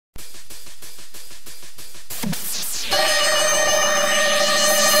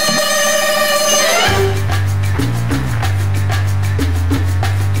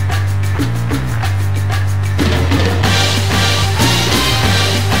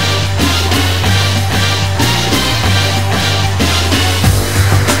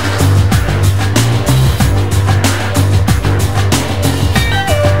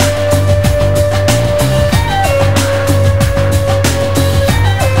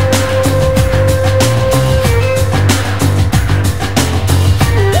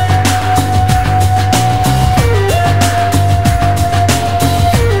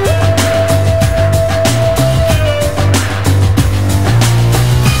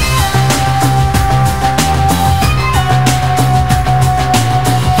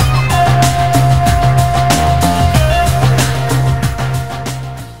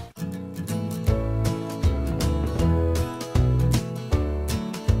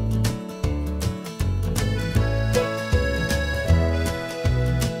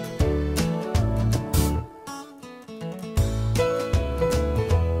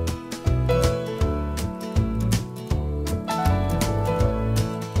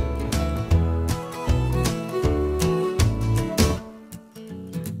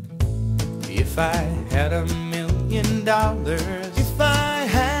I had $1,000,000, if I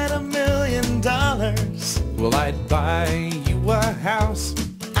had $1,000,000, well, I'd buy you a house.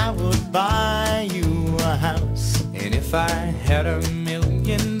 I would buy you a house. And if I had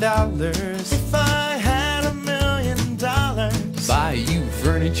 $1,000,000, If I had $1,000,000, buy you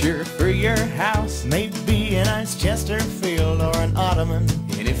furniture for your house. maybe a nice Chesterfield or an ottoman.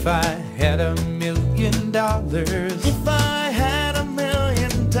 And if I had $1,000,000, If I had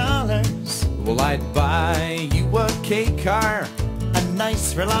 $1,000,000, well, I'd buy you a K car. a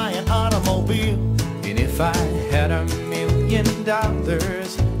nice Reliant automobile. And if I had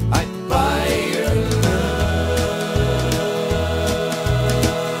 $1,000,000, I'd buy your love.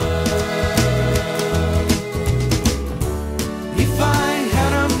 If I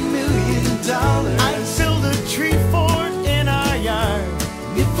had $1,000,000, I'd build a tree fort in our yard.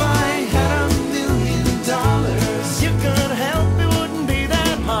 if I had $1,000,000, You could help, it wouldn't be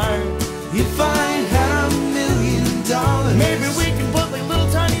that hard. if I had $1,000,000, Maybe we can put like a little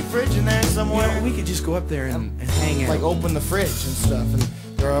tiny fridge in there somewhere. well, we could just go up there and hang out. Like open the fridge and stuff, and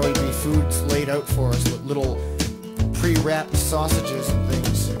there'll always be foods laid out for us with little pre-wrapped sausages and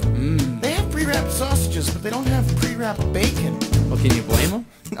things. They have pre-wrapped sausages, but they don't have pre-wrapped bacon. Well, can you blame them?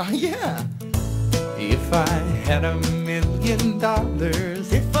 Yeah. If I had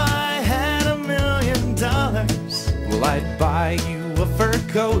 $1,000,000, If I had $1,000,000, well, I'd buy you a fur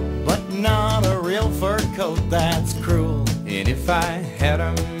coat. but not a real fur coat, that's cruel. And if I had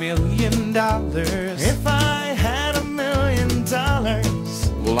 $1,000,000, If I had $1,000,000,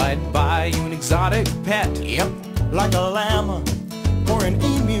 well, I'd buy you an exotic pet. yep, like a llama or an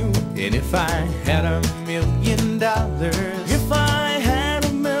emu. And if I had $1,000,000, If I had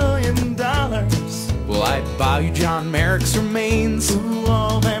 $1,000,000, well, I'd buy you John Merrick's remains. ooh,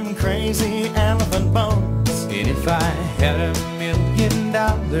 all them crazy elephant bones. And if I had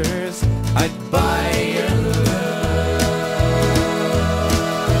 $1,000,000, I'd buy your love.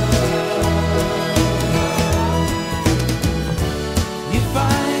 If I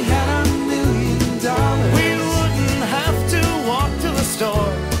had $1,000,000, We wouldn't have to walk to the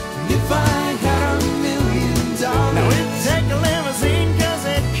store. if I had $1,000,000, Now we'd take a limousine 'cause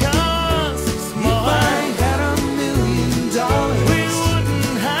it costs if more. I had $1,000,000, We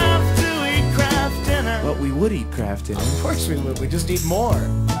wouldn't have to eat Kraft dinner. but we would eat Kraft dinner Of course we would, we just need more.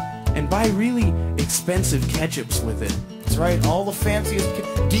 and buy really expensive ketchups with it. That's right, all the fanciest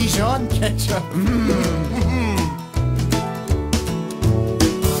Dijon ketchup.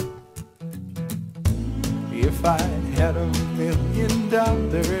 If I had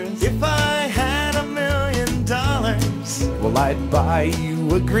 $1,000,000, If I had $1,000,000, well, I'd buy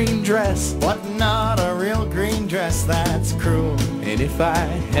you a green dress. but not a real green dress, that's cruel. And if I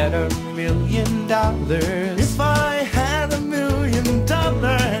had $1,000,000, If I had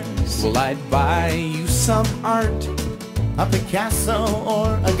 $1,000,000, well, I'd buy you some art. a Picasso or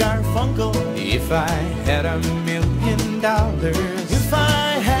a Garfunkel. If I had $1,000,000, If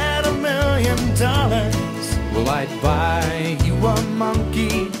I had $1,000,000, well, I'd buy you a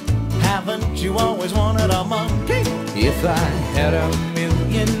monkey. haven't you always wanted a monkey? If I had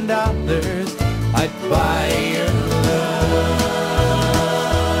 $1,000,000, I'd buy your love.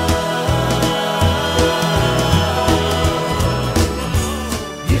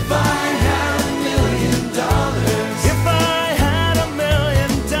 If I had $1,000,000, If I had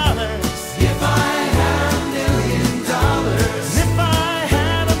 $1,000,000, if I had $1,000,000, if I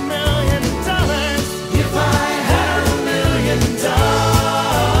had $1,000,000, if I had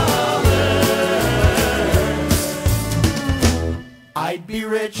 $1,000,000, I'd be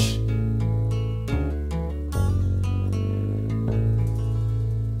rich